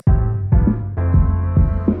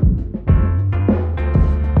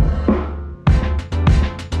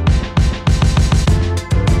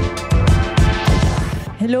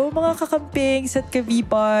mga kakampings at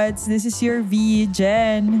ka-V-Pods. This is your V,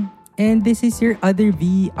 Jen. And this is your other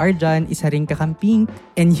V, Arjan, isa ring kakamping.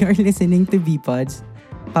 And you're listening to V-Pods,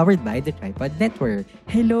 powered by the Tripod Network.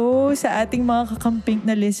 Hello sa ating mga kakamping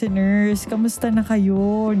na listeners. Kamusta na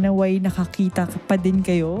kayo? Naway nakakita pa din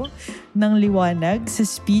kayo ng liwanag sa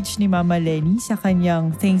speech ni Mama Lenny sa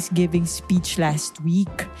kanyang Thanksgiving speech last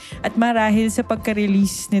week. At marahil sa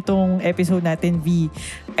pagka-release nitong episode natin, V,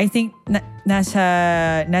 I think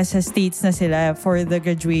nasa States na sila for the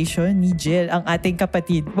graduation ni Jill, ang ating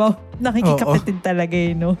kapatid. Wow, nakikikapatid talaga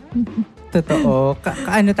no? Totoo.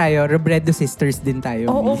 Kaano tayo? Robredo sisters din tayo.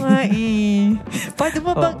 Oo nga eh. Paano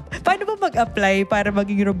ba mag-apply para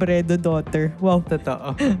maging Robredo daughter? Wow.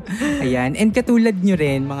 Totoo. Ayan. And katulad nyo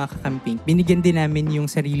rin, mga kakamping, binigyan din namin yung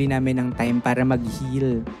sarili namin ng time para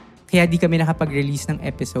mag-heal. Kaya di kami nakapag-release ng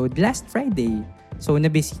episode last Friday. So,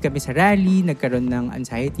 nabusy kami sa rally, nagkaroon ng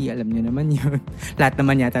anxiety, alam nyo naman yun. Lahat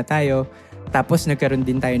naman yata tayo. Tapos, nagkaroon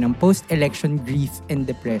din tayo ng post-election grief and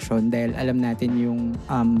depression dahil alam natin yung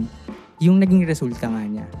naging resulta nga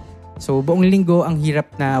niya. So, buong linggo, ang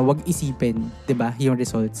hirap na wag isipin, 'di ba, yung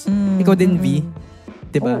results. Ikaw din, V,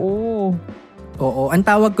 'di ba? Oo. Ang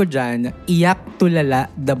tawag ko diyan, iyak, tulala,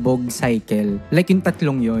 dabog, cycle. Like yung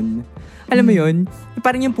tatlong 'yon. Alam mo 'yon?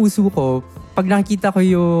 Parang yung puso ko, pag nakikita ko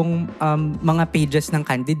yung mga pages ng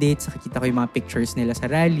candidates, nakikita ko yung mga pictures nila sa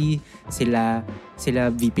rally, sila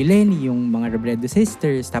VP Lenny, yung mga Robredo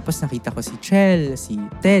sisters, tapos nakita ko si Chel, si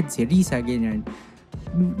Ted, si Risa, ganyan.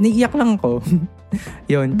 Naiiyak lang ako.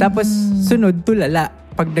 Yun. Tapos, sunod, tulala.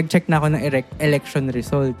 Pag nag-check na ako ng election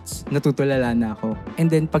results, natutulala na ako.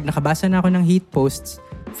 And then, pag nakabasa na ako ng hate posts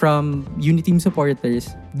from Uniteam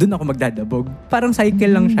supporters, dun ako magdadabog. Parang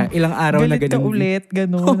cycle lang siya. Ilang araw galit na ganun. Galit ka ulit,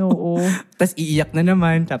 ganun, oo. Tapos, iiyak na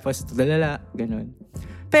naman. Tapos, tulala. Ganun.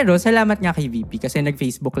 Pero, salamat nga kay VP kasi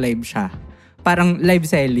nag-Facebook live siya. Parang live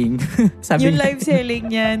selling. Sabi yung live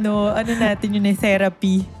selling niya, no? Ano natin yun,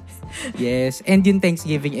 therapy. Yes, and yung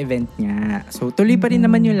Thanksgiving event niya. So, tuloy pa rin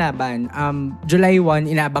naman yung laban. July 1,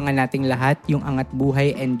 inaabangan nating lahat yung Angat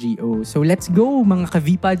Buhay NGO. So, let's go mga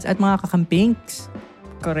ka-V-Pods at mga kakampinks.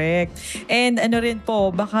 Correct. And ano rin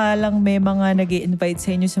po, baka lang may mga nag-i-invite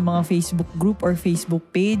sa inyo sa mga Facebook group or Facebook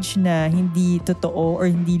page na hindi totoo or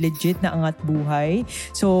hindi legit na Angat Buhay.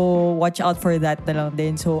 So, watch out for that na lang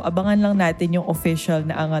din. So, abangan lang natin yung official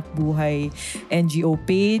na Angat Buhay NGO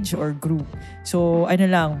page or group. So, ano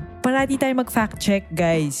lang, parati tayo mag-fact check,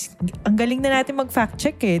 guys. Ang galing na natin mag-fact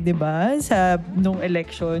check di ba? Sa nung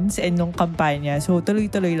elections and nung kampanya. So,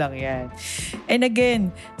 tuloy-tuloy lang yan. And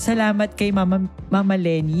again, salamat kay Mama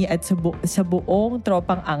Lenny at sa buong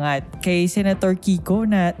tropang Angat. Kay Senator Kiko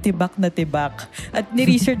na tibak. At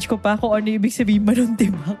ni-research ko pa kung ano ibig sabihin ba nung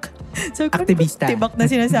tibak. So, aktivista. Tibak na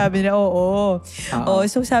sinasabi na, oo.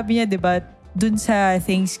 So, sabi niya, di ba, dun sa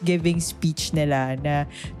Thanksgiving speech nila na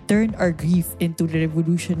turn our grief into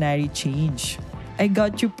revolutionary change. I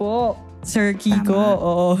got you po, Sir Kiko.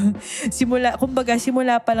 Oo.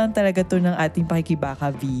 Simula pa lang talaga to ng ating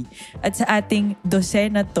pakikibaka, V. At sa ating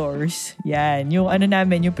Senators, yan, yung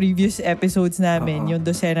namin, yung previous episodes namin, yung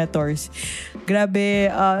Senators.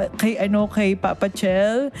 Grabe, kay Papa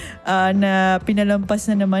Chel, na pinalampas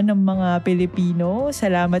na naman ng mga Pilipino.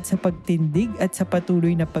 Salamat sa pagtindig at sa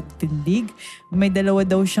patuloy na pagtindig. May 2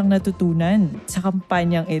 daw siyang natutunan sa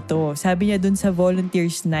kampanyang ito. Sabi niya dun sa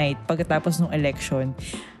Volunteers Night, pagkatapos ng election,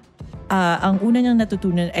 ang una niyang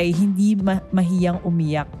natutunan ay hindi mahiyang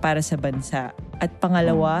umiyak para sa bansa. At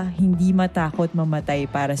pangalawa, hindi matakot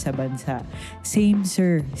mamatay para sa bansa. Same,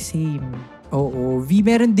 sir. Same. Oo. V,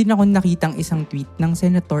 meron din akong nakitang isang tweet ng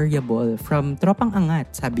senatoriable from Tropang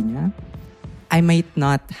Angat. Sabi niya, I might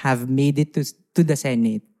not have made it to the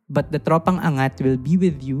Senate, but the Tropang Angat will be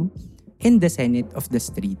with you in the Senate of the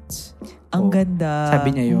streets. Ang ganda.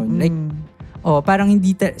 Sabi niya yun. Like, parang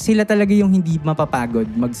hindi sila talaga yung hindi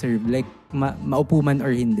mapapagod mag-serve. Like, maupo man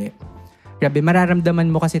or hindi. Grabe,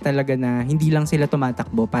 mararamdaman mo kasi talaga na hindi lang sila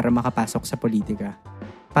tumatakbo para makapasok sa politika.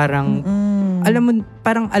 Parang,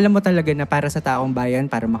 alam mo talaga na para sa taong bayan,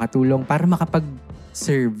 para makatulong, para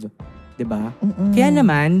makapag-serve. 'Di ba? Kaya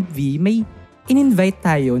naman, V, may in-invite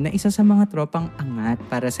tayo na isa sa mga tropang Angat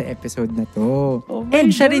para sa episode na to.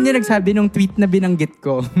 And siya rin yung nagsabi ng tweet na binanggit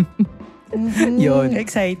ko. Yun.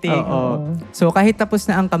 Exciting. Oo. So, kahit tapos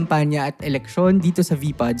na ang kampanya at eleksyon dito sa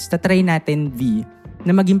V-Pods, tatry natin, V,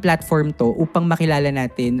 na maging platform to upang makilala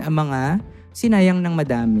natin ang mga sinayang ng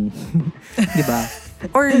madami. Diba?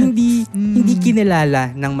 Or hindi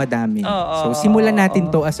kinilala ng madami. So, simulan natin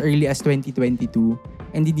to as early as 2022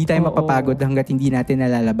 and hindi tayo mapapagod hanggat hindi natin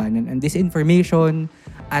nalalabanan ang disinformation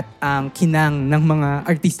at ang kinang ng mga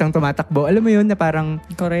artistang tumatakbo. Alam mo yun na parang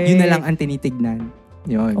yun na lang ang tinitignan.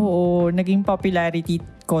 Yun. Oo, naging popularity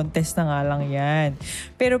contest na nga lang yan.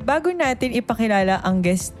 Pero bago natin ipakilala ang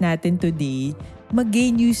guest natin today, mag-gay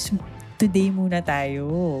news today muna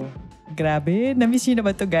tayo. Grabe, na-miss nyo na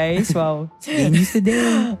ba to guys? Wow. Gay news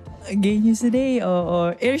today. Gay news today,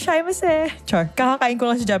 oo. Irashaimase. Char, kakakain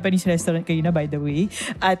ko lang sa Japanese restaurant kayo na by the way.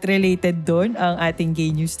 At related doon ang ating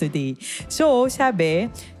gay news today. So,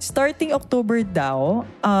 sabi, starting October daw,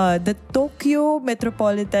 the Tokyo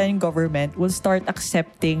Metropolitan Government will start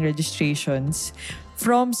accepting registrations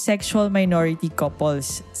from sexual minority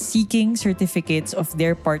couples seeking certificates of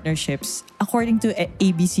their partnerships according to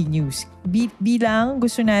ABC News. Bilang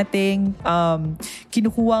gusto nating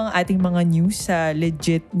kinukuha ang ating mga news sa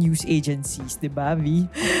legit news agencies, di ba, V?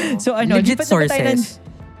 So legit sources.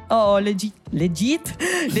 Oo, legit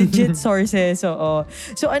sources. Oo.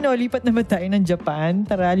 So lipat naman tayo ng Japan.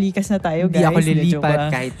 Tara, likas na tayo, guys. Hindi ako lilipat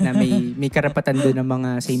kahit na may karapatan doon ng mga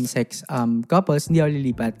same-sex couples. Hindi ako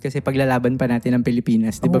lilipat kasi paglalaban pa natin ang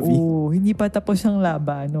Pilipinas, di ba, V? Oo, hindi pa tapos ang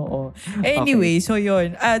laban. Oo. Anyway, so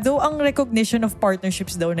yun. Though ang recognition of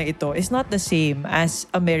partnerships daw na ito is not the same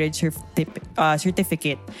as a marriage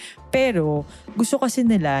certificate. Pero gusto kasi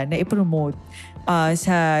nila na i-promote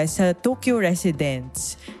sa Tokyo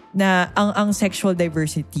residents na ang sexual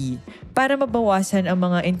diversity para mabawasan ang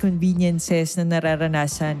mga inconveniences na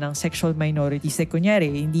nararanasan ng sexual minorities. Like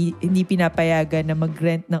kunyari, hindi pinapayagan na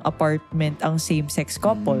mag-rent ng apartment ang same-sex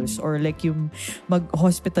couples or like yung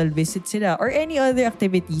mag-hospital visit sila or any other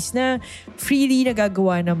activities na freely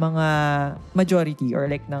nagagawa ng mga majority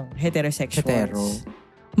or like ng heterosexuals.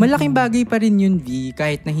 Malaking bagay pa rin yun, V,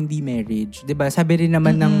 kahit na hindi marriage. 'Di ba? Sabi rin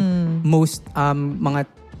naman ng most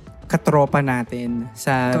mga katropa natin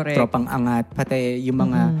sa Correct. Tropang Angat, pati yung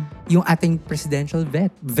mga yung ating presidential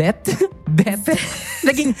vet.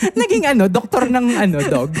 naging doktor ng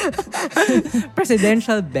dog.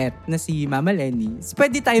 Presidential vet na si Mama Lenny.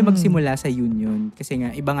 Pwede tayo magsimula sa union kasi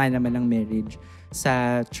nga iba nga naman ang marriage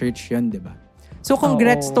sa church yun, 'di ba? So,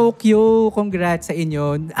 congrats Tokyo. Congrats sa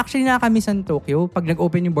inyo. Actually, nakakamiss ang Tokyo. Pag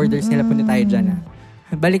nag-open yung borders nila, punta tayo dyan.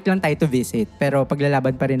 Balik lang tayo to visit. Pero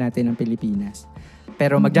paglalaban pa rin natin ang Pilipinas.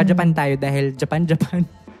 Pero magja-Japan tayo dahil Japan.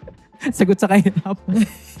 Sagot sa kahirapan.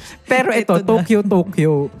 Pero ito, Tokyo.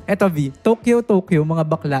 Ito, V. Tokyo, mga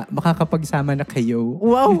bakla, makakapagsama na kayo.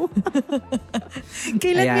 Wow!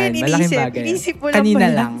 Kailan mo yun inisip mo lang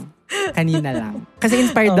Kanina lang. Kasi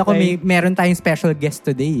inspired ako, meron tayong special guest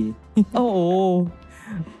today. Oo.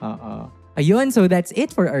 Ayun, so that's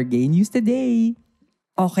it for our gay news today.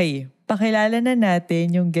 Okay, pakilala na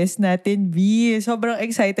natin yung guest natin, V. Sobrang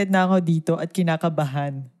excited na ako dito at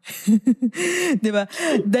kinakabahan. Diba?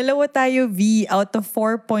 Dalawa tayo, V, out of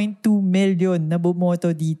 4.2 million na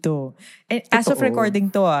bumoto dito. And as of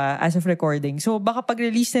recording to, as of recording. So baka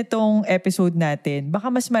pag-release nitong episode natin,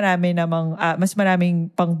 baka mas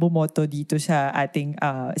maraming pang bumoto dito sa ating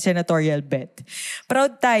senatorial bet.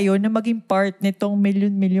 Proud tayo na maging part nitong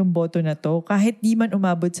million boto na to kahit di man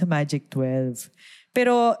umabot sa Magic 12.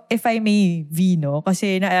 Pero if I may, V, no?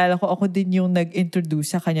 Kasi naalala ko ako din yung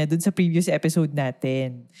nag-introduce sa kanya dun sa previous episode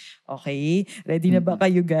natin. Okay? Ready na ba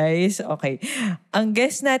kayo, guys? Okay. Ang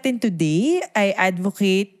guest natin today ay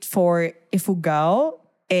advocate for Ifugao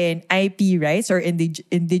and IP rights or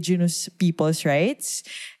indigenous people's rights,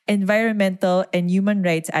 environmental and human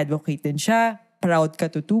rights advocate din siya, proud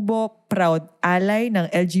katutubo, proud ally ng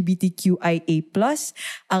LGBTQIA+,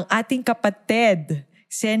 ang ating kapatid,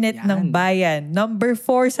 Senate ng Bayan, number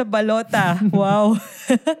 4 sa balota. Wow.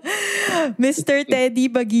 Mr.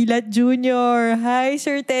 Teddy Baguilat Jr. Hi,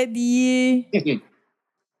 Sir Teddy.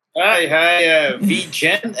 Hi,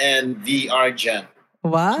 V-Gen and VR-Gen.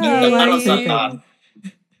 Wow.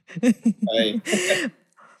 Hi.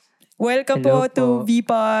 Welcome po to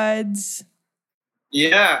V-Pods.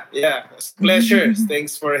 Yeah. It's a pleasure.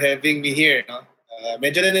 Thanks for having me here. No?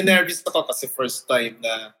 Medyo na-nervous ako kasi first time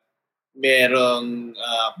na merong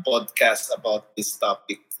podcast about this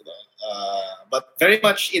topic. But very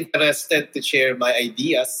much interested to share my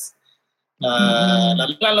ideas.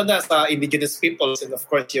 Lalo na sa indigenous peoples and of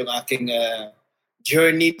course yung aking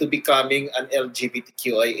journey to becoming an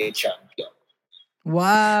LGBTQIA champion.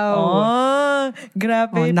 Wow! Oh,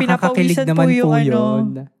 grabe. Pinapawisan po yung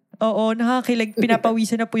yun. Oo, nakakilig.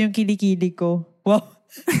 Pinapawisan na po yung kilikili ko. Wow.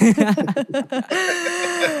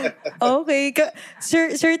 Okay.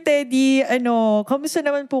 Sir Teddy, kamusta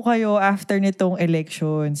naman po kayo after nitong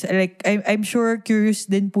elections? Like, I'm sure curious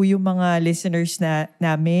din po yung mga listeners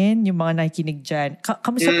namin, yung mga nakikinig dyan.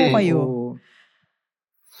 Kamusta po kayo?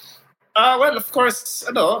 Well, of course,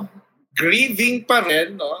 grieving pa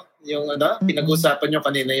rin, no? Yung pinag-usapan nyo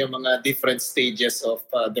kanina yung mga different stages of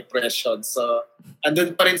depression. So,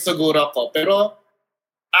 andun pa rin siguro ako. Pero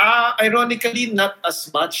Ironically, not as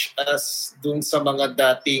much as dun sa mga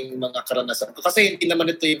dating mga karanasan ko. Kasi hindi naman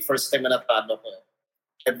ito yung first time na natalo ko.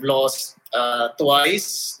 I've lost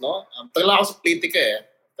twice, no? Tagal ako sa politika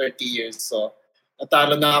 30 years. So,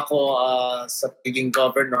 natalo na ako sa pagiging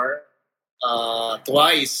governor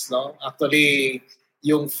twice, no? Actually,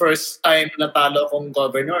 yung first time natalo akong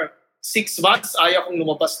governor, 6 months, ayaw kong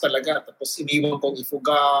lumabas talaga. Tapos iniwan kong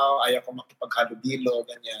ifugaw, ayaw kong makipaghalubilo,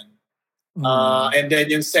 ganyan. And then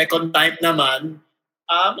yung second time naman,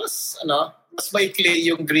 mas maikli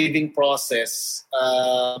yung grieving process.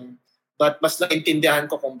 But mas naintindihan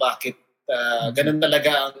ko kung bakit ganun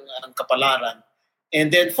talaga ang kapalaran. And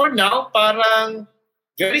then for now, parang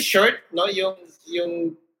very short, no, yung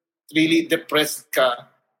really depressed ka.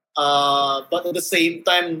 But at the same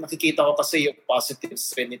time, nakikita ko kasi yung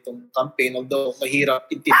positives rin itong campaign. Although mahirap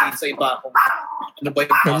intindihin sa iba kung ano ba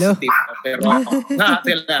yung positive. Pero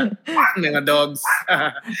natin na, mga dogs.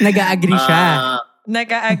 Nag-a-agree siya.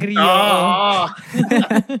 Nag-a-agree yun.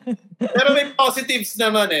 Pero may positives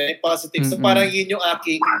naman May positives. So parang yun yung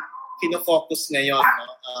aking pinofocus ngayon.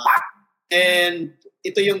 No? And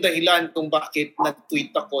ito yung dahilan kung bakit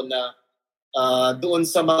nag-tweet ako na doon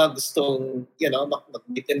sa mga gustong,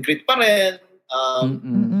 mag-meet and greet pa rin,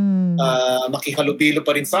 makihalubilo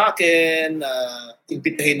pa rin sa akin,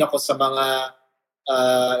 imbitahin ako sa mga,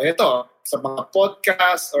 sa mga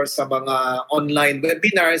podcast or sa mga online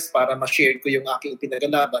webinars para ma-share ko yung aking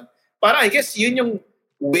pinagalaban. Para I guess yun yung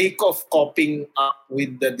way of coping up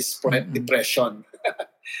with the depression.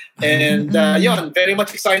 And yun, very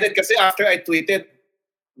much excited kasi after I tweeted,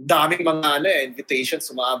 daming mga invitations,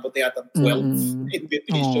 sumaabot na yata 12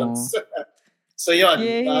 invitations. So yun,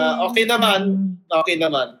 okay naman.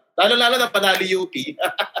 Lalo na panalo UP.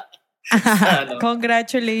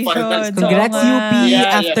 Congratulations. Congrats UP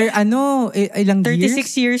after ilang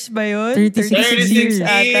 36 years ba yun? 36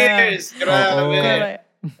 years. Grabe.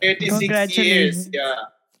 36 years. Yeah.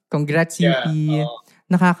 Congrats UP.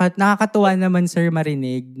 Nakakatuwa naman sir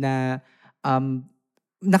marinig na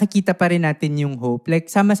nakikita pa rin natin yung hope. Like,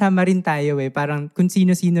 sama-sama rin tayo Parang kung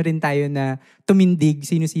sino-sino rin tayo na tumindig,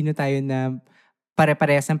 sino-sino tayo na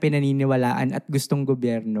pare-parehas ang pinaniniwalaan at gustong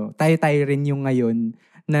gobyerno. Tayo-tayo rin yung ngayon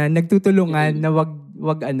na nagtutulungan na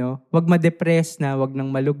wag ma-depress, na wag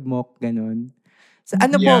nang malugmok, ganun. So,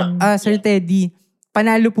 Sir Teddy,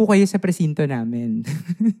 panalo po kayo sa presinto namin.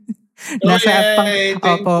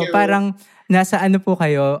 Parang nasa po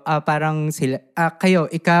kayo, parang sila,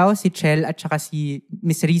 ikaw, si Chel, at saka si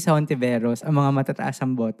Miss Risa Ontiveros, ang mga matataas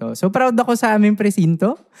ang boto. So, proud ako sa aming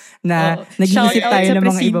presinto na nag-iisip tayo ng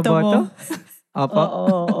mga ibaboto. Opo.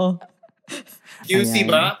 Oo. QC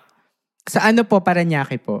ba? Sa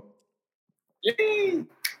Paranaque po. Yay!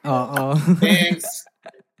 Oo. Thanks.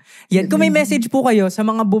 Yan, kung may message po kayo sa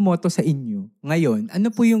mga bumoto sa inyo ngayon, ano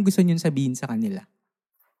po yung gusto nyo sabihin sa kanila?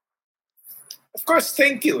 Of course,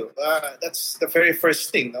 thank you. That's the very first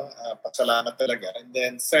thing, no? Pasalamat talaga. And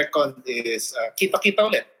then second is kita-kita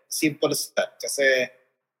ulit. Simple as that. Kasi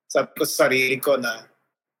sabi ko sa sarili ko na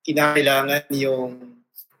kinakailangan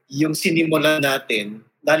yung sinimulan natin,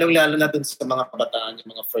 lalong-lalo na dun sa mga kabataan,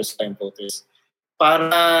 yung mga first-time voters,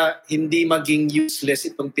 para hindi maging useless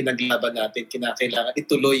itong pinaglaban natin. Kinakailangan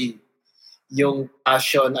ituloy yung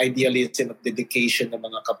passion, idealism, at dedication ng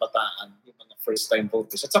mga kabataan, yung mga first-time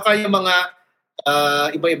voters. At saka yung mga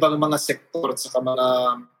iba-ibang mga sektor at saka mga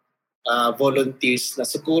volunteers na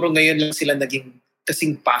siguro ngayon lang sila naging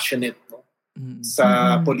kasing passionate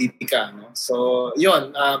sa politika. No? So,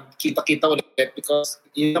 yun, kita-kita ulit because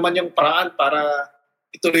yun naman yung paraan para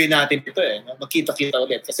ituloy natin ito no? Magkita-kita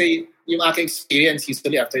ulit. Kasi yung aking experience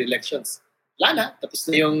usually after elections, tapos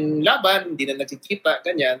na yung laban, hindi na nakikita,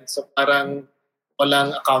 ganyan. So, parang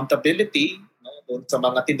walang accountability doon sa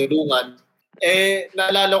mga tinulungan.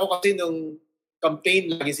 Naalala ko kasi nung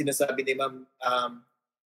campaign, lagi sinasabi ni Ma'am,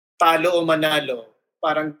 talo o manalo,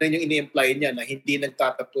 parang ganun yung ini-imply niya na hindi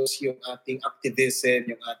nagtatapos yung ating activism,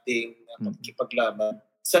 yung ating pagkipaglaban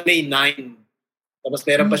sa May 9. Tapos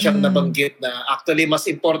meron pa siyang nabanggit na actually mas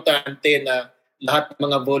importante na lahat ng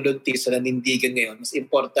mga volunteers na nanindigan ngayon, mas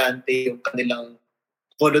importante yung kanilang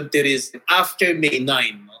volunteerism after May 9.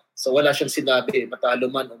 No? So wala siyang sinabi, matalo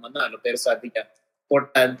man o manalo, pero sabi niya,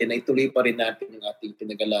 importante na ituloy pa rin natin yung ating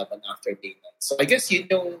pinagalaban after May 9. So I guess yun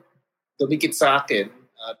yung dumikit sa akin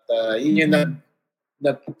at yun yung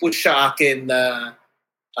nag-push sa akin na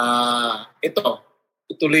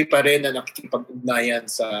ituloy pa rin na nakikipag-ugnayan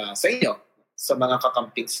sa inyo, sa mga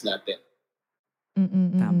kakampings natin.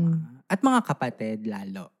 Tama. At mga kapatid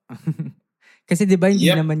lalo. Kasi 'di ba hindi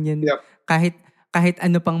naman 'yan kahit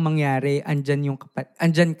ano pang mangyari,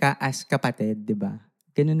 andyan ka as kapatid, 'di ba?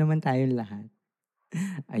 Ganoon naman tayong lahat.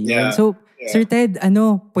 Ayun. Yeah. So, Sir Ted,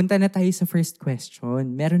 punta na tayo sa first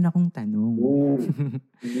question. Meron akong tanong.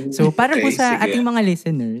 So, para po sa sige. ating mga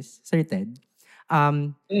listeners, Sir Ted,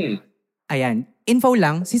 ayan, info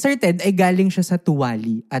lang, si Sir Ted ay galing siya sa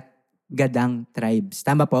Tuwali at Gadang tribes.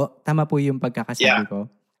 Tama po? Tama po yung pagkakasabi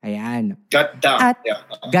ko? Ayan. Gadang. At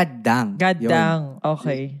Gadang. Gadang.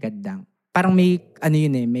 Okay. Gadang. Parang may,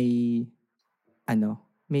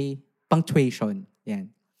 may punctuation.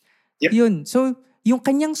 Yan. Yep. Yun. So, yung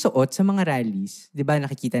kanyang suot sa mga rallies, di ba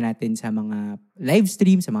nakikita natin sa mga live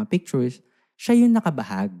stream, sa mga pictures, siya yung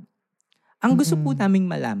nakabahag. Ang gusto po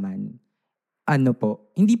naming malaman,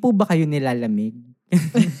 hindi po ba kayo nilalamig?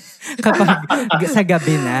 Kapag sa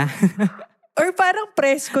gabi na? Or parang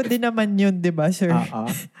presko din naman yun, di ba, sir?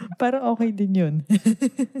 Parang okay din yun.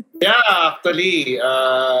 Yeah, actually,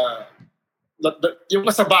 yung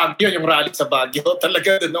sa Baguio, yung rally sa Baguio,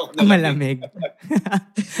 talaga doon ako malamig.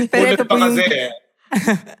 Pero ito po yung...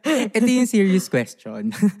 ito yung serious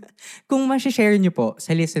question. Kung ma-share nyo po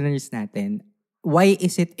sa listeners natin, why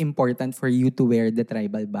is it important for you to wear the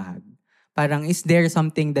tribal bahag? Parang, is there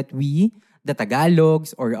something that we, the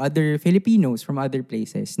Tagalogs or other Filipinos from other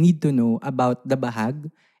places, need to know about the bahag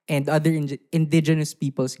and other indigenous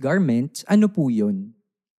people's garments? Ano po yun?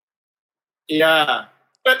 Yeah.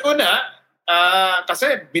 But una,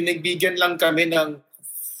 kasi binibigyan lang kami ng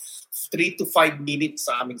 3 to 5 minutes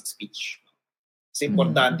sa aming speech. Kasi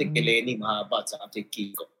importante kay Lenny, mahaba at sa ating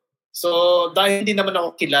Kiko. So, dahil hindi naman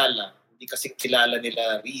ako kilala, hindi kasi kilala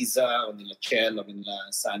nila Riza o nila Chel o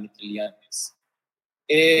nila Sunny Trillanes.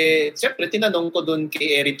 Siyempre, tinanong ko doon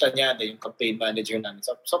kay Erin Tanyada, yung campaign manager namin.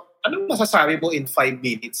 So, anong masasabi mo in 5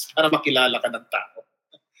 minutes para makilala ka ng tao?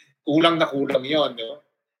 Kulang na kulang yun, no?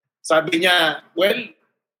 Sabi niya, well,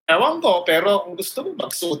 ewan ko, pero kung gusto mo,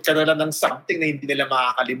 magsuot ka na lang ng something na hindi nila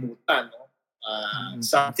makakalimutan, no?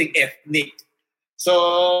 Something ethnic. So,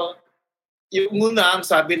 yung muna ang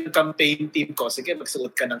sabi ng campaign team ko, sige,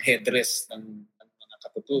 magsuot ka ng headdress ng mga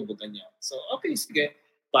katutubo, ganyan. So, okay, sige.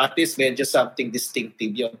 Patis, medyo something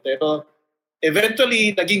distinctive yun. Pero,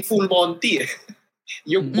 eventually, naging full Monty.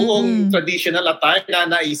 Yung buong traditional attire na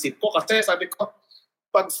naisip ko. Kasi sabi ko,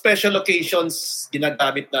 pag special occasions,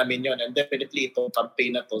 ginagamit namin yon. And definitely, itong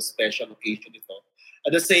campaign na to, special occasion ito.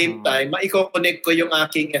 At the same time, maiko-connect ko yung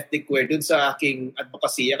aking ethnic wear dun sa aking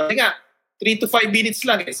advocacy. Kasi nga, 3 to 5 minutes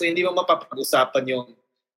lang so hindi mo mapapag-usapan yung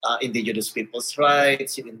indigenous people's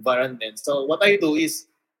rights, yung environment. So what I do is,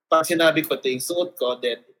 pag sinabi ko ito yung suot ko,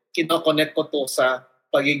 then kino-connect ko to sa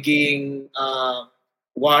pagiging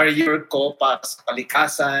warrior ko para sa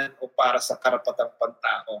kalikasan o para sa karapatang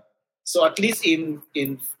pantao. So at least in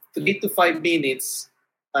 3 to 5 minutes,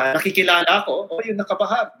 nakikilala ako, yung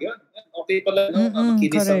nakabahag. Yan. Okay pala, no?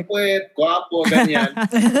 Makinis ang puwet, gwapo, ganyan.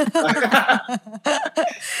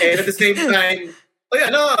 And at the same time,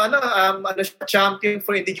 champion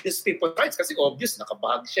for indigenous people's rights kasi obvious,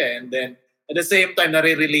 nakabahag siya. And then, at the same time,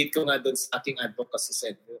 nare-relate ko nga doon sa aking advocacy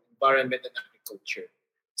sa environment and agriculture.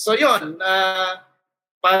 So yun,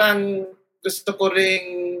 parang gusto ko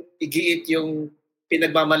ring igiit yung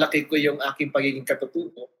pinagmamalaki ko yung aking pagiging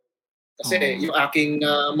katutubo. Kasi yung aking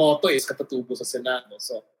motto is katutubo sa Senado.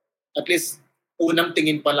 So, at least, unang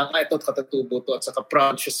tingin pa lang, ito katutubo to at saka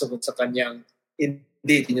proud siya sa kanyang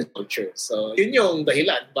indigenous culture. So, yun yung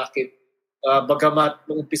dahilan bakit bagamat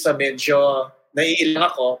nung umpisa medyo naiilang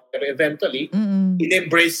ako, pero eventually,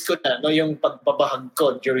 in-embrace ko na yung pagbabahag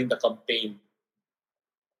ko during the campaign.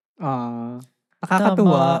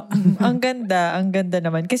 Nakakatuwa. Ang ganda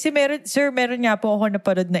naman. Kasi meron nga po ako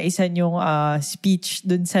napanood na isa yung speech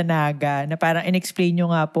dun sa Naga na parang in-explain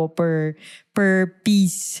nyo nga po per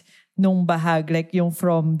piece nung bahag. Like yung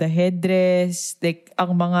from the headdress, like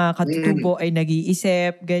ang mga katutubo ay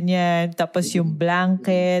nag-iisip, ganyan. Tapos yung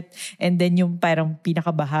blanket, and then yung parang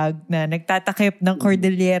pinakabahag na nagtatakip ng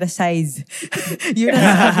cordillera size. Yun ang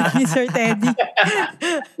sabi ni Sir Teddy.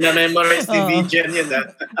 Na-memorize ni Vigen yun,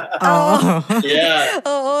 Yeah.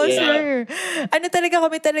 Oo, sir. Talaga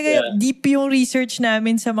kami deep yung research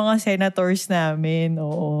namin sa mga senators namin.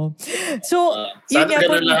 Oo. So, yun nga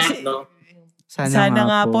po. Lahat, no? Sana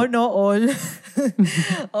nga po, no, all.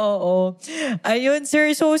 Oo. Ayun,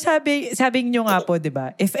 sir. So, sabi nyo nga po, di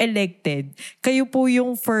ba, if elected, kayo po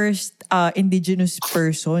yung first indigenous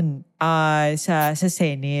person sa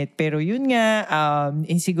Senate. Pero yun nga,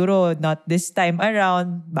 siguro not this time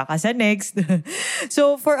around, baka sa next.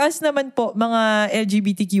 So, for us naman po, mga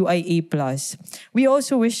LGBTQIA+, we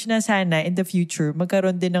also wish na sana in the future,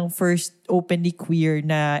 magkaroon din ng first openly queer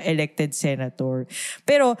na elected senator.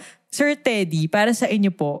 Pero, Sir Teddy, para sa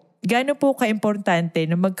inyo po, gaano po ka-importante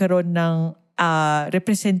na magkaroon ng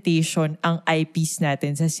representation ang IPs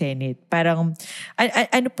natin sa Senate? Parang,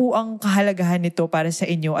 ano po ang kahalagahan nito para sa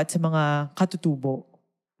inyo at sa mga katutubo?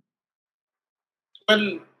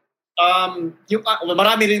 Well,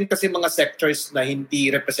 marami rin kasi mga sectors na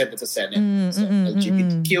hindi represented sa Senate. So,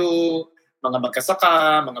 LGBTQ, mga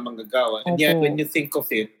magkasaka, mga manggagawa. And yet, when you think of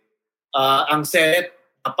it, ang Senate,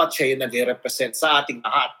 dapat siya yung nag-represent sa ating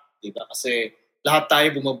lahat. Diba? Kasi lahat tayo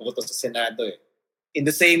bumoboto sa Senado eh. In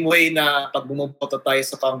the same way na pag bumoboto tayo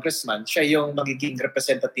sa congressman, siya yung magiging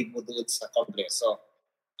representative mo doon sa Kongreso.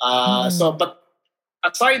 So, but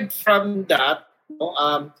aside from that,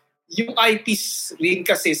 yung IPs rin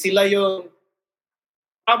kasi sila yung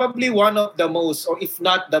probably one of the most, or if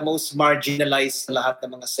not the most marginalized sa lahat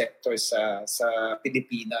ng mga sectors sa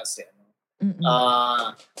Pilipinas.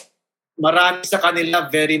 Marami sa kanila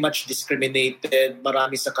very much discriminated,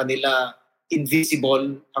 marami sa kanila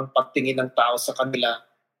invisible ang pagtingin ng tao sa kanila.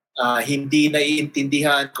 Hindi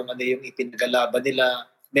naiintindihan kung ano yung ipinagalaban nila.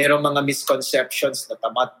 Merong mga misconceptions na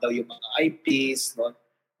tamad daw yung mga IPs, no?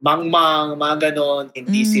 Mangmang, mga ganon,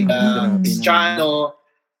 hindi sila Kristiyano.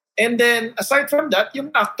 And then, aside from that,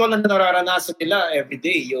 yung actual na nararanasan nila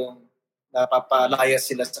everyday, yung napapalaya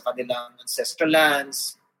sila sa kanilang ancestral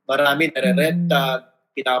lands, marami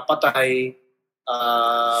nare-red-tag, pinapatay,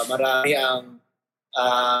 marami ang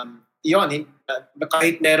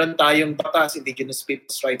kahit meron tayong batas, Indigenous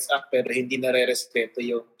Peoples' Rights Act, pero hindi nare-respeto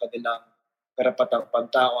yung kanilang karapatang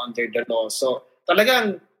pantao under the law. So,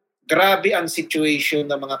 talagang grabe ang situation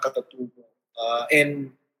ng mga katutubo.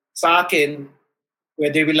 And sa akin,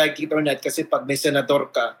 whether we like it or not, kasi pag may senador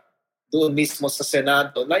ka, doon mismo sa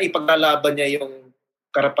Senado, na ipaglalaban niya yung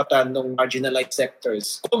karapatan ng marginalized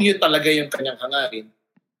sectors, kung yun talaga yung kanyang hangarin.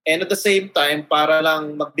 And at the same time, para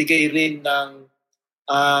lang magbigay rin ng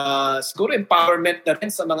siguro empowerment na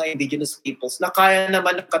rin sa mga indigenous peoples na kaya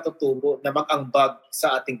naman ng katutubo na mag-ambag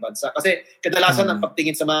sa ating bansa. Kasi kadalasan ang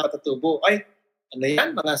pagtingin sa mga katutubo ay ano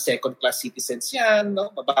yan, mga second-class citizens yan,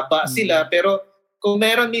 no? Mababa sila. Pero kung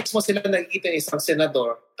meron mismo sila nakikita isang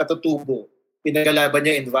senador, katutubo, pinagalaban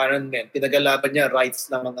niya environment, pinagalaban niya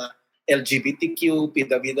rights ng mga LGBTQ,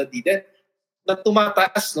 PWD, then na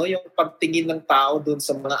tumataas no, yung pagtingin ng tao dun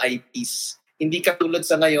sa mga IPs. Hindi katulad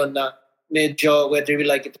sa ngayon na medyo, whether we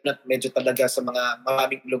like it or not, medyo talaga sa mga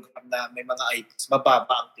maraming lugar na may mga IPs,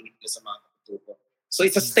 mababa ang tingin nila sa mga katutubo. So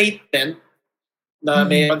it's a statement na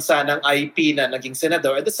mayroon sanang IP na naging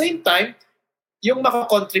senador. At the same time, yung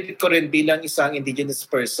makakontribute ko rin bilang isang indigenous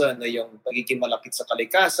person na yung pagiging malapit sa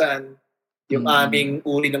kalikasan, yung aming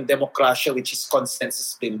uri ng demokrasya which is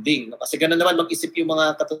consensus building. Kasi gano'n naman mag-isip yung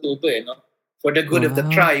mga katutubo no? For the good of the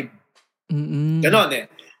tribe. Gano'n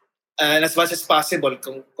and as much as possible,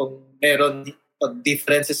 kung meron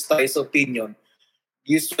differences tayo sa opinion,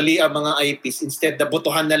 usually ang mga IPs, instead na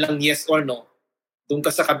botohan na lang yes or no, doon ka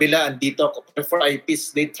sa kabila, andito ako. But for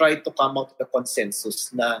IPs, they try to come out with a consensus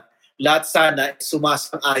na lahat sana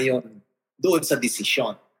sumasang-ayon doon sa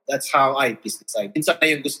desisyon. That's how IPs decide. Minsan na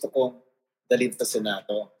yung gusto kong dalhin sa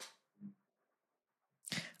Senado.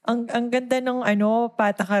 Ang ganda ng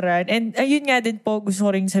patakaran. And ayun nga din po gusto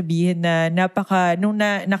ko ring sabihin na nung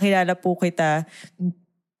nakilala po kita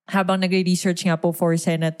habang nagre-research nga po for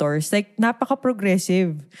senators, like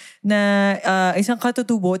napaka-progressive na isang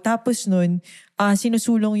katutubo tapos nun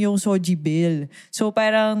sinusulong yung Soji Bill. So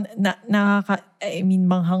parang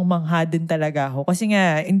manghang-mangha din talaga ako. Kasi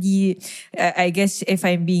nga, I guess if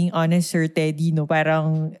I'm being honest, Sir Teddy, no,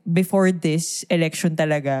 parang before this election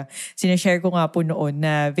talaga, sinashare ko nga po noon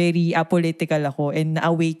na very apolitical ako and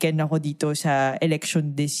na-awaken ako dito sa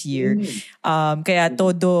election this year. Kaya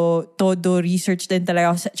todo research din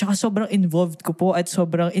talaga ako. Tsaka sobrang involved ko po at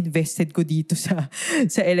sobrang invested ko dito sa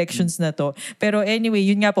elections na to. Pero anyway,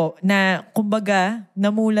 yun nga po, na kumbaga,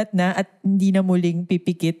 namulat na at hindi na muling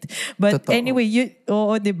pipikit. But totoo. Anyway,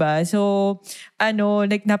 oo, diba? So,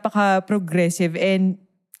 like napaka-progressive and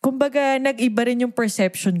kumbaga, nag-iba rin yung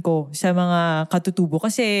perception ko sa mga katutubo.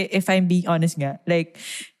 Kasi if I'm being honest nga, like,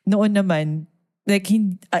 noon naman, like,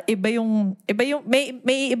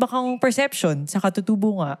 may iba kang perception sa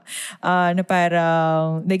katutubo nga, na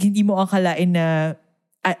parang, like, hindi mo akalain na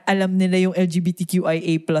alam nila yung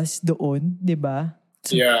LGBTQIA+ doon, diba?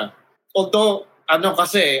 So, yeah. Although,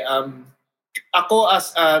 kasi, ako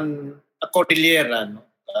as a Cordillera,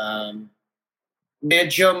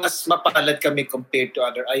 medyo mas mapalad kami compared to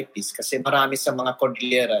other IPs kasi marami sa mga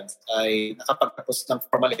Cordillerans ay nakapagtapos ng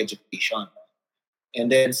formal education.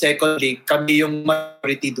 And then secondly, kami yung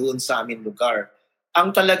majority doon sa aming lugar.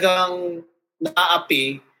 Ang talagang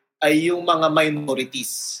naaapi ay yung mga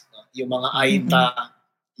minorities, yung mga Aita,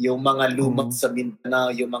 yung mga lumad sa Mindanao,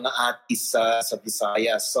 yung mga atis sa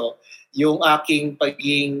Visayas. So, yung aking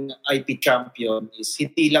pagiging IP champion is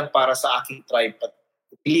hindi lang para sa aking tribe, but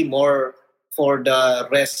really more for the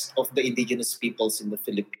rest of the indigenous peoples in the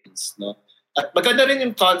Philippines. No? At maganda rin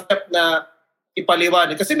yung concept na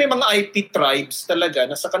ipaliwanag. Kasi may mga IP tribes talaga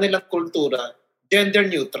na sa kanilang kultura, gender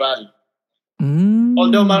neutral.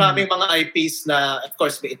 Although maraming mga IPs na, of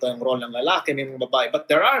course, may ito ang role ng lalaki, may mga babae, but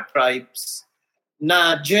there are tribes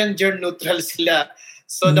na gender neutral sila.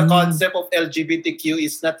 So the concept of LGBTQ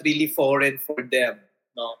is not really foreign for them.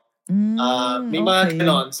 No? May mga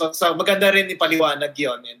ganon. So maganda rin ipaliwanag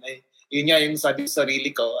yun. And yun nga yung sabi sa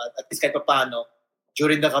sarili ko, at least kahit paano,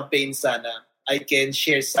 during the campaign sana, I can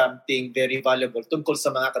share something very valuable tungkol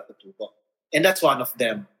sa mga katutubo. And that's one of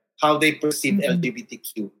them. How they perceive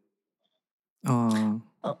LGBTQ.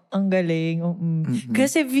 Ang galing.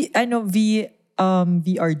 Kasi VR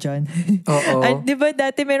dyan. At di ba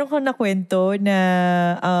dati meron kang nakwento na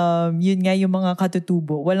yun nga yung mga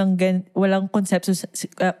katutubo, walang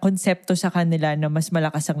konsepto sa kanila na mas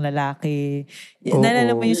malakas ang lalaki.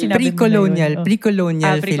 Naalala mo yung sinabi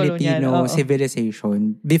pre-colonial Filipino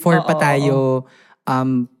civilization. Before pa tayo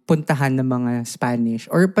puntahan ng mga Spanish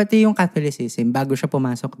or pati yung Catholicism bago siya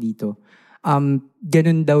pumasok dito.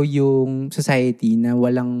 Ganun daw yung society na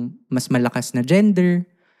walang mas malakas na gender.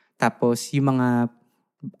 Tapos yung mga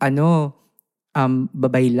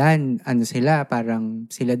babaylan, sila, parang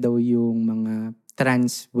sila daw yung mga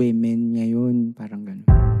trans women ngayon, parang ganun.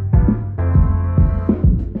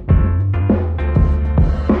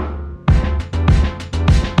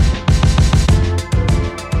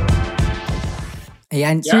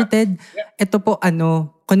 Ayan, Sir Ted, ito po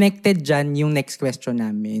connected dyan yung next question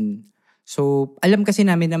namin. So, alam kasi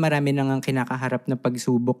namin na marami nang kinakaharap na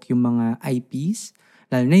pagsubok yung mga IPs,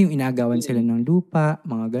 lalo na yung inagawan sila ng lupa,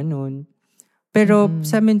 mga ganun. Pero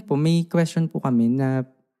sa amin po, may question po kami na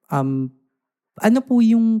ano po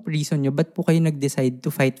yung reason nyo? Ba't po kayo nag-decide to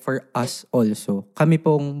fight for us also? Kami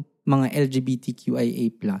pong mga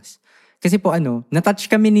LGBTQIA+. Kasi po natouch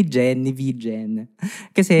kami ni VJen.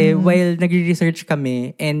 Kasi while nagre-research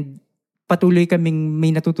kami and patuloy kaming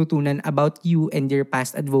may natututunan about you and your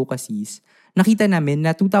past advocacies, nakita namin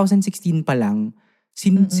na 2016 pa lang,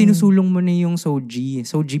 sinusulong mo na yung SOGI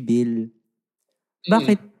bill.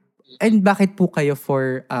 Bakit? And bakit po kayo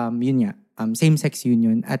for, same-sex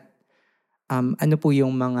union? At ano po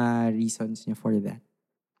yung mga reasons niyo for that?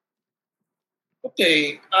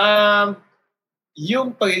 Okay.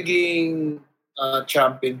 Yung pagiging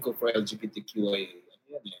champion ko for LGBTQIA,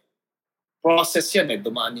 process yan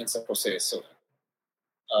dumaan yan sa proseso.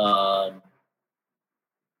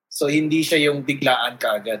 So hindi siya yung biglaan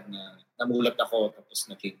kaagad na namulat ako tapos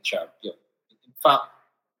naging champion. In fact,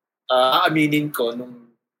 aaminin ko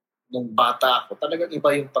nung bata ako, talagang iba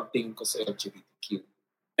yung pagtingin ko sa LGBTQ.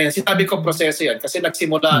 Ayan, sinabi ko proseso yan kasi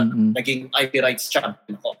nagsimula naging IP rights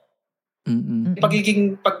champion ako.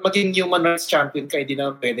 Pag maging human rights champion ka, hindi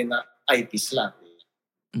na pwede na IPs lang.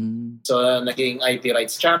 So, naging IP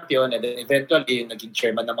rights champion and then eventually, naging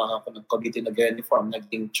chairman naman ako ng committee na uniform,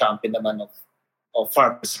 naging champion naman of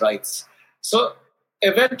farmers' rights. So,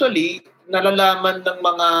 eventually, nalalaman ng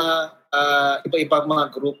mga iba-ibang mga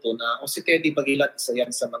grupo na si Teddy Baguilat isa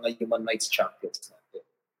yan sa mga human rights champions natin.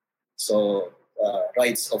 So,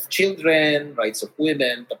 rights of children, rights of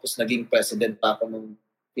women, tapos naging president pa ako ng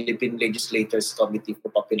Philippine Legislators Committee for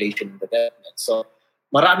Population and Development. So,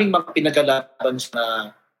 maraming mga pinagalaban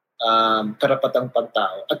na karapatang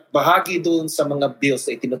pantao. At bahagi doon sa mga bills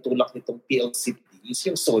na itinutulak nitong PLCP is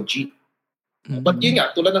yung SOGI. But yun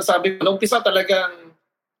nga, tulad ng sabi ko, umpisa talagang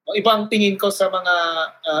ibang tingin ko sa mga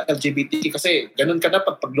LGBT kasi ganun ka na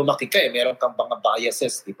pag lumaki ka meron kang mga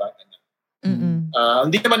biases, di ba?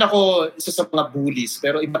 Hindi naman ako isa sa mga bullies,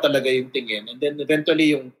 pero iba talaga yung tingin. And then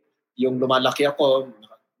eventually yung lumalaki ako,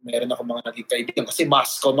 meron ako mga naging kaibigan kasi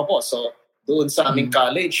mascom ako. So doon sa aming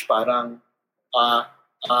college, parang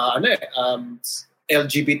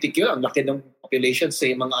LGBTQ, ang laki ng population,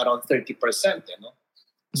 say mga around 30%. No?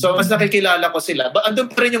 So mas nakikilala ko sila. But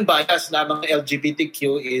andun pa rin yung bias na mga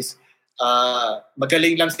LGBTQ is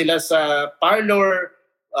magaling lang sila sa parlor,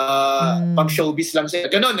 pang-showbiz lang sila.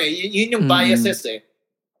 Ganon yun yung biases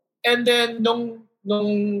And then nung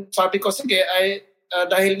sabi ko, sige,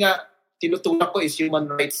 dahil nga tinutulak ko is human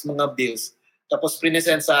rights mga bills, tapos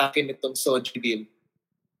present sa akin itong SOGI bill.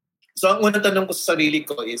 So ang unang tanong ko sa sarili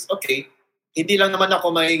ko is, okay, hindi lang naman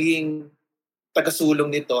ako magiging tagasulong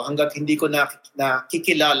nito hanggat hindi ko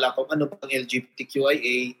nakikilala kung ano pang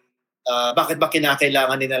LGBTQIA, bakit ba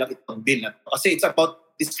kinakailangan nila lang itong bill na to? Kasi it's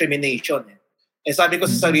about discrimination. Sabi ko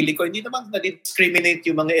sa sarili ko, hindi naman na-discriminate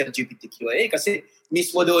yung mga LGBTQIA kasi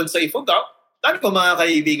mismo doon sa Ifugao, dami ko mga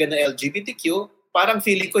kaibigan na LGBTQ, parang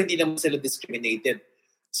feeling ko hindi naman sila discriminated.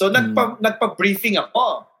 So nagpa-briefing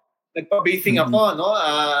ako. No?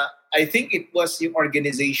 I think it was yung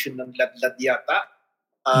organization ng Ladlad yata.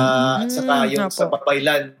 At saka yung sa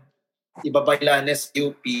Babaylanes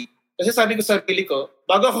UP. Kasi sabi ko sa sarili ko,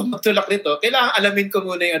 bago ako magtulak nito, kailangan alamin ko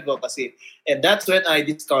muna yung advocacy. And that's when I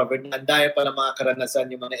discovered na dahil pala mga karanasan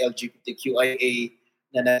yung mga LGBTQIA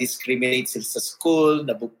na na-discriminate sila sa school,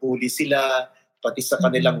 nabubuli sila, pati sa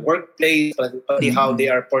kanilang workplace, pati how they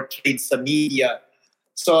are portrayed sa media.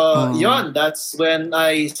 So, that's when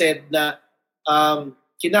I said na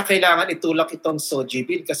kinakailangan itulak itong SOGI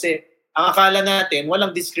bill kasi ang akala natin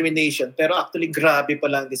walang discrimination pero actually grabe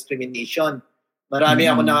pala ang discrimination. Marami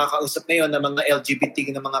ako nakakausap ngayon ng mga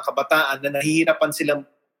LGBT na mga kabataan na nahihirapan silang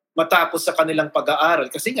matapos sa kanilang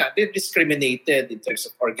pag-aaral kasi nga they're discriminated in terms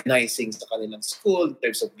of organizing sa kanilang school, in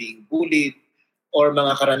terms of being bullied, or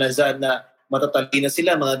mga karanasan na matatalino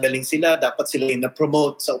sila, mga galing sila, dapat sila yung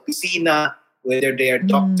na-promote sa opisina, whether they are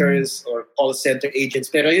doctors or call center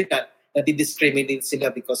agents. Pero yun nga, nadi-discriminate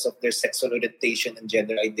sila because of their sexual orientation and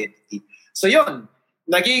gender identity. So yun,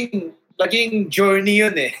 naging journey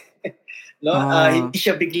yun eh. No? Hindi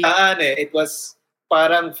siya biglaan eh. It was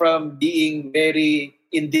parang from being very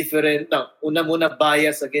indifferent, una-muna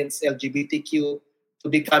bias against LGBTQ to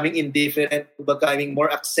becoming indifferent, to becoming more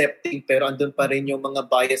accepting, pero andun pa rin yung mga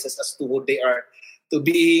biases as to who they are, to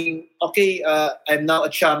being, okay, I'm now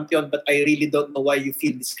a champion but I really don't know why you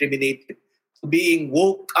feel discriminated. To being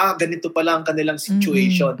woke, ganito pala ang kanilang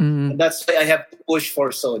situation. And that's why I have to push for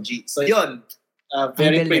SOGI. So yun,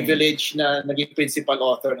 very privileged na naging principal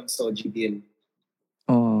author ng SOGI bill.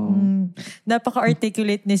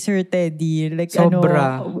 Napaka-articulate ni Sir Teddy. Like,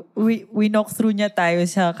 sobra. We knock through niya tayo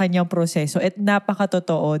sa kanyang proseso at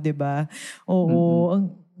napaka-totoo, di ba?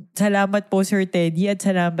 Oo. Salamat po, Sir Teddy, at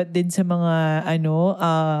salamat din sa mga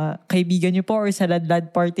kaibigan niyo po or sa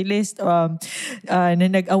Ladlad Party List na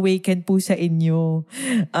nag-awaken po sa inyo.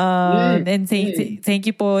 And thank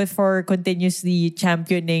you po for continuously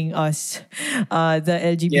championing us, the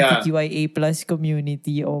LGBTQIA plus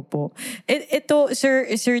community. Opo. Ito,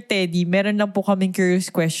 Sir Teddy, meron lang po kaming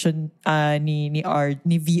curious question ni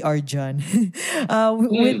VR John.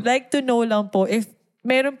 We'd like to know lang po if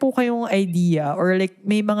meron po kayong idea or like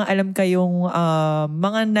may mga alam kayong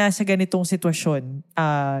mga nasa ganitong sitwasyon,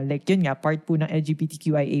 like yun nga, part po ng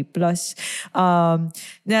LGBTQIA+,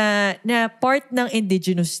 na part ng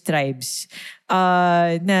indigenous tribes,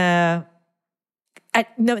 at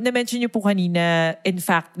na-mention niyo po kanina, in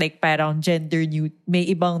fact, like parang may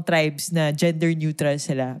ibang tribes na gender neutral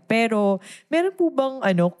sila. Pero, meron po bang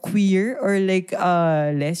queer or like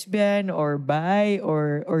lesbian or bi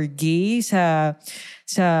or gay sa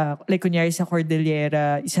like kunyari sa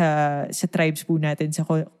Cordillera, sa tribes po natin sa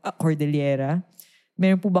Cordillera?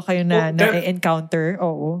 Meron po ba kayo na-encounter?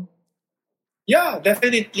 Oo. Yeah,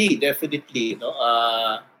 definitely. No?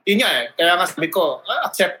 Yun nga kaya nga sabi ko,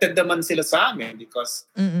 accepted naman sila sa amin because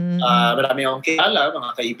marami akong kilala,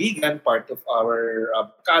 mga kaibigan, part of our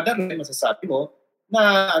kada rin, masasabi mo,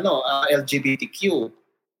 na LGBTQ.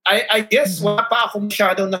 I guess wala pa ako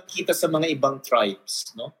masyadong nakita sa mga ibang tribes,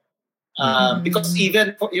 no? Because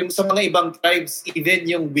even yung sa mga ibang tribes, even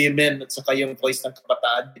yung women at saka yung voice ng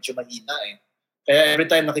kabataan, medyo mahina eh. Kaya every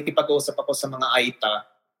time nakikipag-usap ako sa mga Aita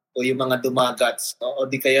o yung mga Dumagats, no? O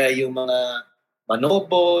di kaya yung mga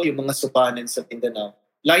Manobo, yung mga Supanen sa Mindanao.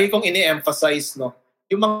 Lagi kong ini-emphasize, no,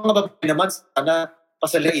 yung mga babae naman, sana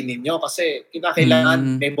pasalain ninyo kasi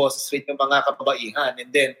kinakailangan may boses rin yung mga kababaihan.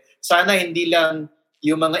 And then, sana hindi lang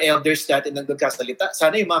yung mga elders natin nang nagkasalita,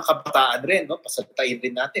 sana yung mga kabataan rin, no, pasalitain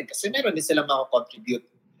rin natin kasi meron din silang makakontribute.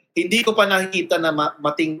 Hindi ko pa nakikita na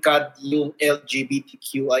matingkad yung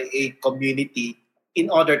LGBTQIA community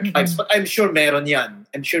in other tribes, but I'm sure meron yan.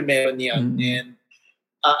 And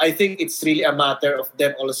I think it's really a matter of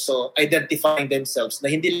them also identifying themselves na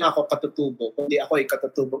hindi lang ako katutubo, kundi ako ay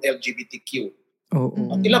katutubong LGBTQ.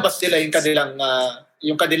 At ilabas nila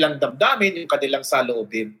yung kanilang damdamin, yung kanilang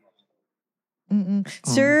saloobin.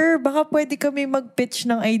 Sir, baka pwede kami mag-pitch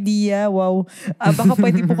ng idea. Wow. Baka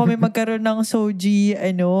pwede po kami magkaroon ng SOGI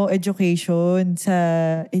education sa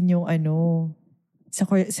inyong sa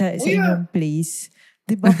inyong place.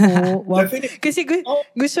 Di ba po? Wow. Definitely. Kasi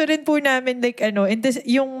gusto rin po namin like and this,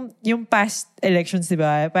 yung past elections, di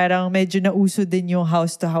ba? Parang medyo nauso din yung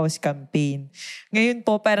house-to-house campaign. Ngayon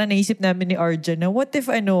po, parang naisip namin ni Arjan na what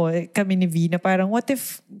if kami ni V na parang what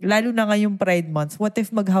if, lalo na ngayong Pride Month, what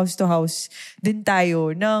if mag-house-to-house din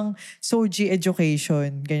tayo ng Soji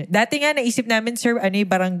education. Ganyan. Dati nga naisip namin, sir,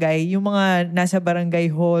 barangay, yung mga nasa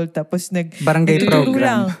barangay hall, tapos barangay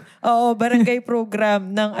program. Oo, barangay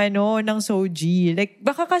program ng Soji. Like,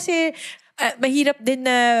 baka kasi mahirap din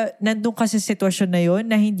na nandun ka sa sitwasyon na yon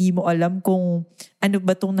na hindi mo alam kung ano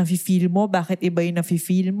ba itong nafe-feel mo, bakit iba yung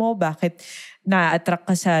nafe-feel mo, bakit na-attract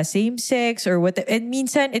ka sa same-sex or whatever. And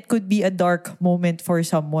minsan, it could be a dark moment for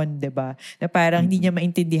someone, diba? Na parang hindi niya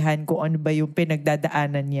maintindihan kung ano ba yung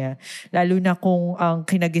pinagdadaanan niya. Lalo na kung ang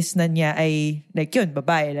kinagisnan niya ay like yun,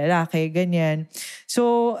 babae, lalaki, ganyan.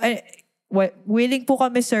 So, willing po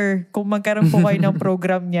kami, sir, kung magkaroon po kayo ng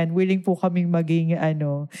program niyan, willing po kaming maging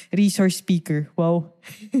resource speaker. Wow.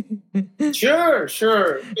 Sure.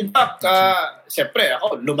 In fact, siyempre,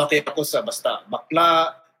 lumaki ako sa basta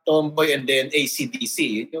bakla, tomboy, and then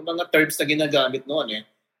ACDC. Yung mga terms na ginagamit noon eh.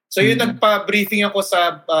 So yung nagpa-briefing ako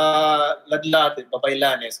sa Ladlat,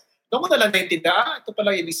 Babaylanes, doon ko na lang naintindihan, ito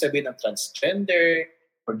pala ibig sabihin ng transgender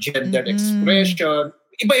or gender expression.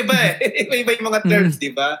 Iba-iba eh. Iba-iba yung mga terms,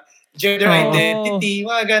 di ba? Gender identity,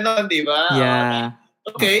 mga ganon, di ba? Yeah.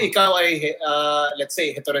 Okay, ikaw ay, let's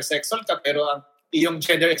say, heterosexual ka, pero ang iyong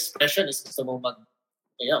gender expression is gusto mo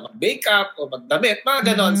mag-makeup o magdamit,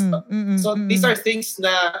 mga ganon. So, these are things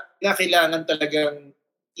na kailangan talagang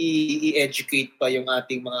i-educate pa yung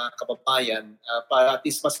ating mga kababayan para at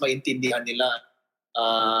least mas maintindihan nila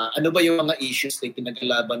ano ba yung mga issues na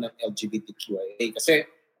pinaglaban ng LGBTQIA. Kasi,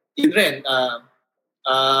 yun rin,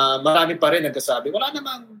 marami pa rin nagsasabi, wala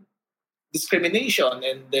namang discrimination,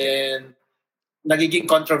 and then nagiging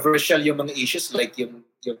controversial yung mga issues like yung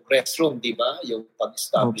restroom, di ba? Yung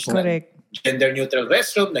pag-establish ng gender-neutral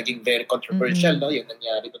restroom, naging very controversial, no? Yung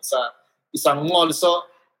nangyari dun sa isang mall. So,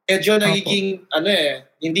 medyo nagiging,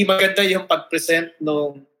 hindi maganda yung pag-present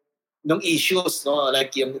nung issues, no?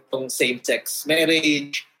 Like yung same-sex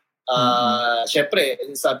marriage. Syempre,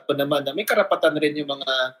 sabi ko naman na may karapatan rin yung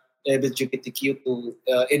mga LGBTQ to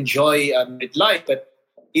enjoy midlife, but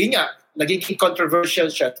yun nga, nagiging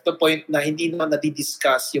controversial siya to the point na hindi naman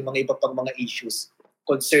nadidiscuss yung mga iba pang mga issues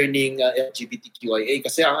concerning LGBTQIA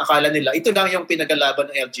kasi ang akala nila, ito lang yung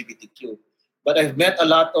pinagalaban ng LGBTQ. But I've met a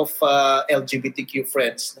lot of LGBTQ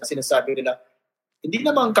friends na sinasabi nila, hindi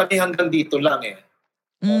naman kami hanggang dito lang eh.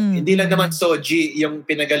 Hindi lang naman Soji yung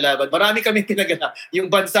pinagalaban. Marami kami pinagalaban.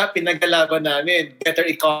 Yung bansa pinagalaban namin.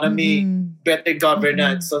 Better economy, better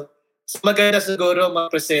governance. So maganda siguro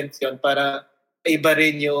ma-present yun para iba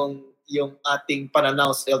rin yung ating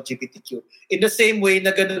pananaw sa LGBTQ. In the same way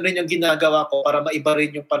na ganoon rin yung ginagawa ko para maiba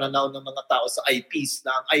rin yung pananaw ng mga tao sa IPs,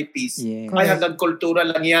 na ang IPs ay hanggang kultura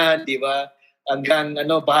lang yan, di ba? Hanggang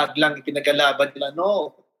bahag lang ipinagalaban nila.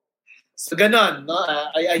 No. So ganoon, no?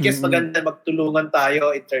 I guess maganda magtulungan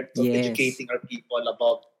tayo in terms of educating our people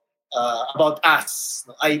about us,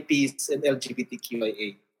 no? IPs and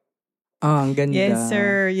LGBTQIA. Ang ganda.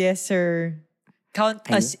 Yes, sir. Count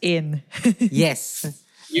us in. Yes.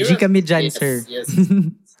 G kami dyan, sir. Yes.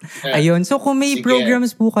 Ayun. So kung may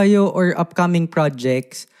programs po kayo or upcoming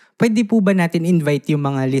projects, pwede po ba natin invite yung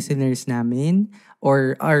mga listeners namin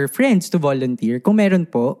or our friends to volunteer? Kung meron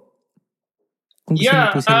po. Kung gusto niyo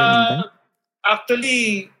po sila invite. Actually,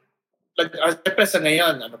 siyempre sa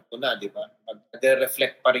ngayon, di ba?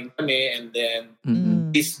 Mag-reflect pa rin kami, and then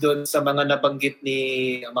based doon sa mga nabanggit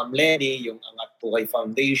ni Ma'am Lenny, yung Angat Buhay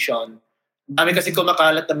Foundation, dami kasi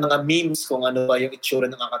kumakalat ng mga memes kung ano ba yung itsura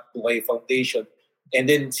ng Angat Buhay Foundation. And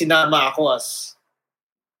then sinama ako as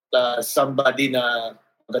somebody na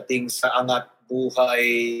pagdating sa angat buhay,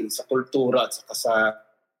 sa kultura at saka sa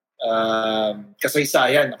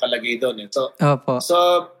kasaysayan nakalagay doon. So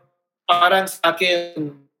parang sa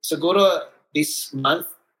akin, siguro this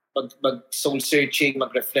month, mag-soul searching,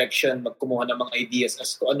 mag-reflection, magkumuha ng mga ideas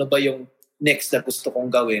as to ano ba yung next na gusto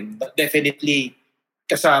kong gawin. But definitely,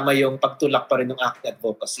 kasama yung pagtulak pa rin ng aking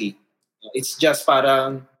advocacy. It's just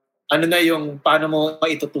parang, yung paano mo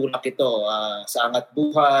maitutulak ito sa angat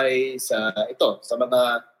buhay, sa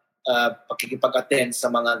mga pakikipag-attend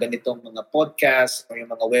sa mga ganitong mga podcast or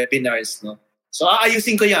yung mga webinars. No? So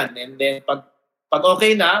aayusin ko yan. And then pag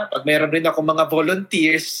okay na, pag meron rin ako mga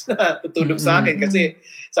volunteers na tutulong sa akin, kasi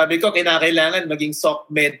sabi ko, kinakailangan maging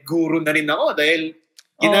SOCMED guru na rin ako dahil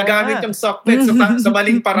ginagamit yung SOCMED sa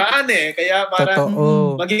maling paraan eh. Kaya parang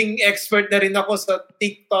maging expert na rin ako sa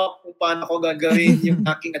TikTok kung paano ko gagawin yung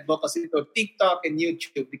aking advocacy to TikTok and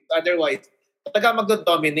YouTube. Otherwise, talaga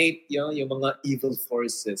mag-dominate yung mga evil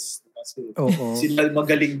forces. Kasi Oo. sila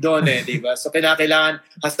magaling doon di ba? So kailangan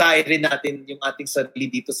hasain rin natin yung ating sarili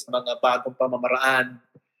dito sa mga bagong pamamaraan,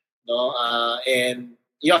 no? And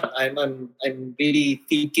yun, I'm really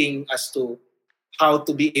thinking as to how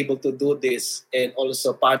to be able to do this, and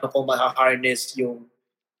also paano ko ma-harness yung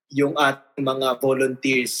ating mga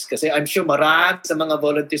volunteers. Kasi I'm sure marami sa mga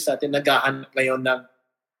volunteers natin naghahanap ngayon ng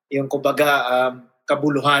yung kumbaga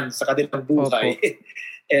kabuluhan sa kanilang buhay.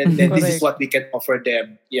 And then this is what we can offer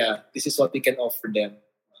them. Yeah, this is what we can offer them.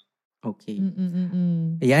 Okay.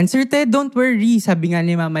 Ayan, Sir Ted, don't worry. Sabi nga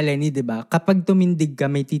ni Mama Lenny, di ba? Kapag tumindig ka,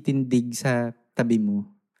 may titindig sa tabi mo.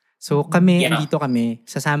 So kami, andito kami,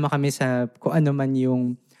 sasama kami sa kung ano man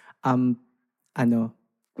yung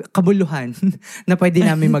kabuluhan na pwede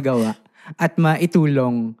namin magawa at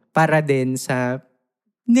maitulong para din sa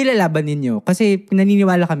nilalaban ninyo. Kasi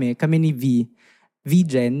naniniwala kami ni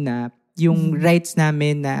VGen, na yung rights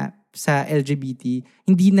namin na sa LGBT,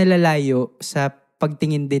 hindi nalalayo sa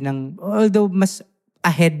pagtingin din ng, although mas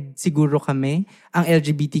ahead siguro kami, ang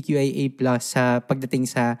LGBTQIA+ sa pagdating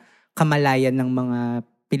sa kamalayan ng mga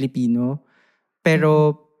Pilipino.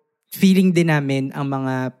 Pero feeling din namin ang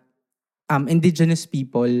mga indigenous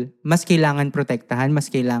people, mas kailangan protektahan, mas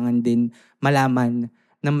kailangan din malaman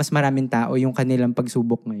ng mas maraming tao yung kanilang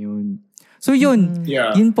pagsubok ngayon. So yun,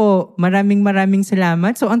 yun po, maraming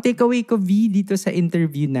salamat. So ang takeaway ko, V, dito sa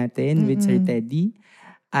interview natin with Sir Teddy,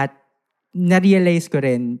 at na-realize ko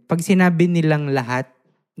rin, pag sinabi nilang lahat,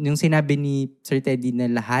 yung sinabi ni Sir Teddy na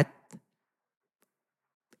lahat,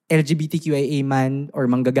 LGBTQIA man, or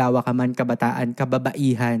manggagawa ka man, kabataan,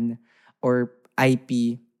 kababaihan, or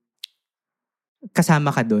IP, kasama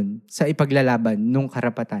ka dun sa ipaglalaban nung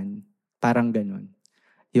karapatan. Parang ganun.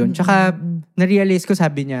 Yun. Tsaka, na-realize ko,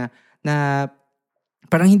 sabi niya, na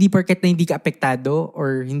parang hindi porket na hindi ka apektado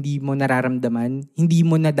or hindi mo nararamdaman, hindi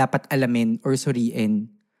mo na dapat alamin or suriin.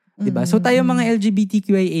 Diba? So tayo mga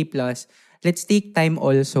LGBTQIA+, let's take time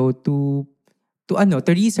also to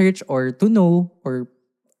research or to know or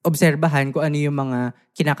obserbahan kung ano yung mga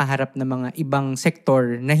kinakaharap na mga ibang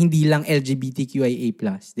sektor na hindi lang LGBTQIA+,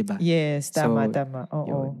 diba? Yes, tama.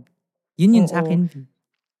 Oo. Yun sa akin.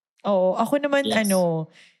 Oo, ako naman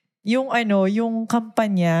yung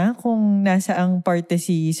kampanya, kung nasa ang parte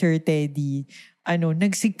si Sir Teddy,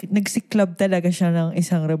 nagsiklab talaga siya ng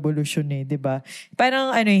isang revolusyon 'di ba?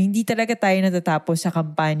 Parang hindi talaga tayo natatapos sa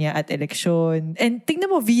kampanya at eleksyon. And tingnan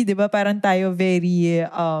mo, V, 'di ba? Parang tayo very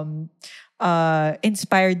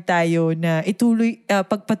inspired tayo na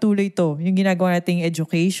pagpatuloy to. Yung ginagawa nating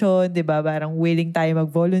education, 'di ba? Parang willing tayo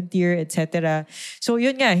mag-volunteer, etc. So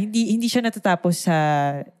yun nga, hindi siya natatapos sa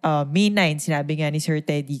May 9. Sinabi nga ni Sir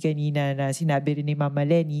Teddy kanina, na sinabi rin ni Mama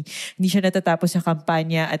Lenny, hindi siya natatapos sa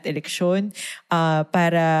kampanya at eleksyon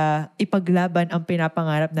para ipaglaban ang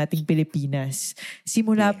pinapangarap nating Pilipinas.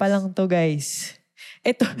 Simula pa lang to, guys.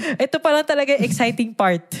 Ito pa lang talaga exciting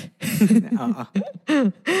part.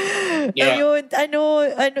 Ayun,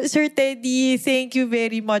 Sir Teddy, thank you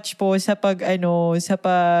very much po sa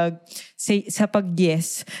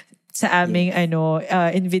pag-yes sa aming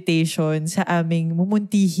invitation sa aming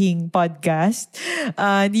mumuntihing podcast.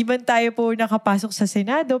 Di man tayo po nakapasok sa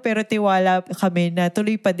Senado, pero tiwala kami na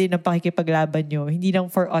tuloy pa din ang pakikipaglaban nyo. Hindi lang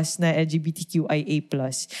for us na LGBTQIA+,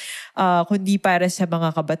 kundi para sa mga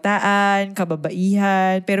kabataan,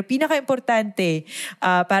 kababaihan, pero pinaka-importante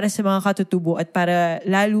para sa mga katutubo at para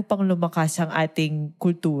lalo pang lumakas ang ating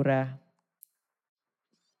kultura.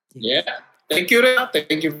 Yeah. Thank you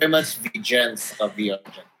very much, VGen, sa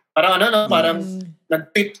Beyond. Parang parang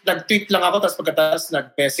nag-tweet lang ako, tapos pagkatapos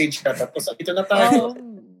nag-message ka, tapos ito na tayo.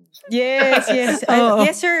 Yes.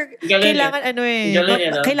 Yes, sir. Kailangan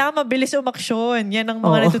kailangan mabilis umaksyon. Yan ang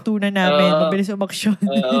mga natutunan namin. Mabilis umaksyon.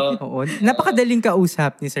 Oo. Napakadaling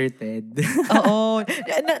kausap ni Sir Ted. Oo.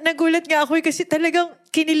 Nagulat nga ako kasi talagang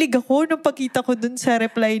kinilig ako nung pagkita ko dun sa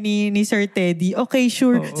reply ni Sir Teddy. Okay,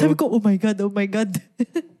 sure. Sabi ko, oh my God.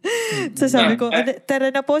 So sabi ko,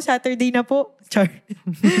 tara na po, Saturday na po. Char.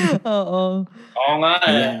 Oo. Oo nga.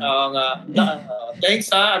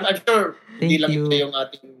 Thanks I'm sure hindi lang ito yung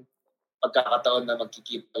ating pagkakataon na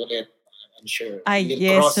magkikita ulit. I'm sure.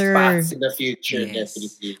 Yes, sir. Cross paths in the future,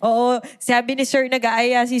 definitely. Oo. Sabi ni Sir,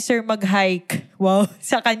 nag-aaya si Sir mag-hike. Wow.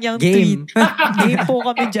 Sa kanyang Game. tweet. Game po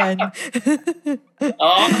kami dyan.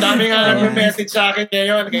 Ang dami nga nag-message sa akin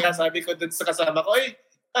ngayon. Kaya sabi ko dun sa kasama ko,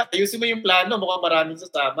 ayusin mo yung plano. Mukhang maraming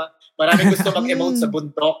sasama. Maraming gusto mag-emote sa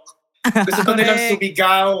bundok. Gusto ko nilang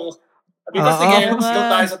sumigaw. Sabi ko, sige, sigaw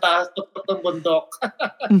tayo sa taas ng bundok.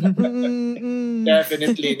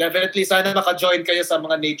 Definitely. Sana maka-join kayo sa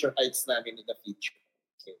mga nature hikes namin in the future.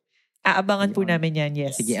 Okay. Aabangan po namin yan,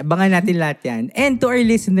 yes. Sige, abangan natin lahat yan. And to our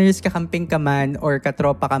listeners, kakamping ka man or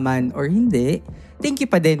katropa ka man or hindi, thank you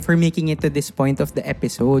pa din for making it to this point of the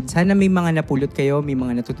episode. Sana may mga napulot kayo, may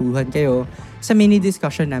mga natutuhan kayo sa mini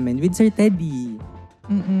discussion namin with Sir Teddy.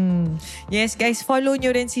 Yes, guys, follow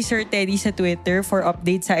nyo rin si Sir Teddy sa Twitter for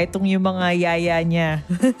updates sa itong yung mga yaya niya.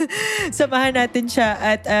 Samahan natin siya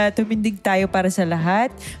at tumindig tayo para sa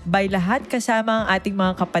lahat. By lahat, kasama ang ating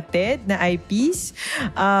mga kapatid na IPs.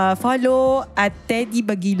 Follow at Teddy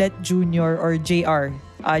Baguilat Jr. or JR.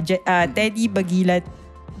 Teddy Baguilat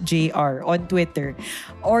JR on Twitter.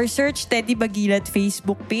 Or search Teddy Baguilat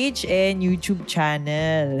Facebook page and YouTube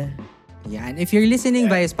channel. Yan. If you're listening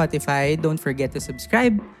via Spotify, don't forget to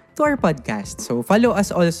subscribe to our podcast. So, follow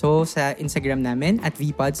us also sa Instagram namin at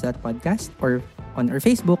vpods.podcast or on our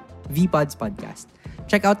Facebook, vpods podcast.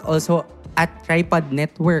 Check out also at Tripod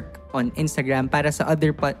Network on Instagram para sa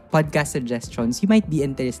other podcast suggestions you might be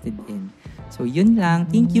interested in. So, yun lang.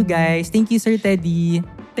 Thank you, guys. Thank you, Sir Teddy.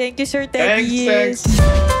 Thank you, Sir Teddy. Thanks.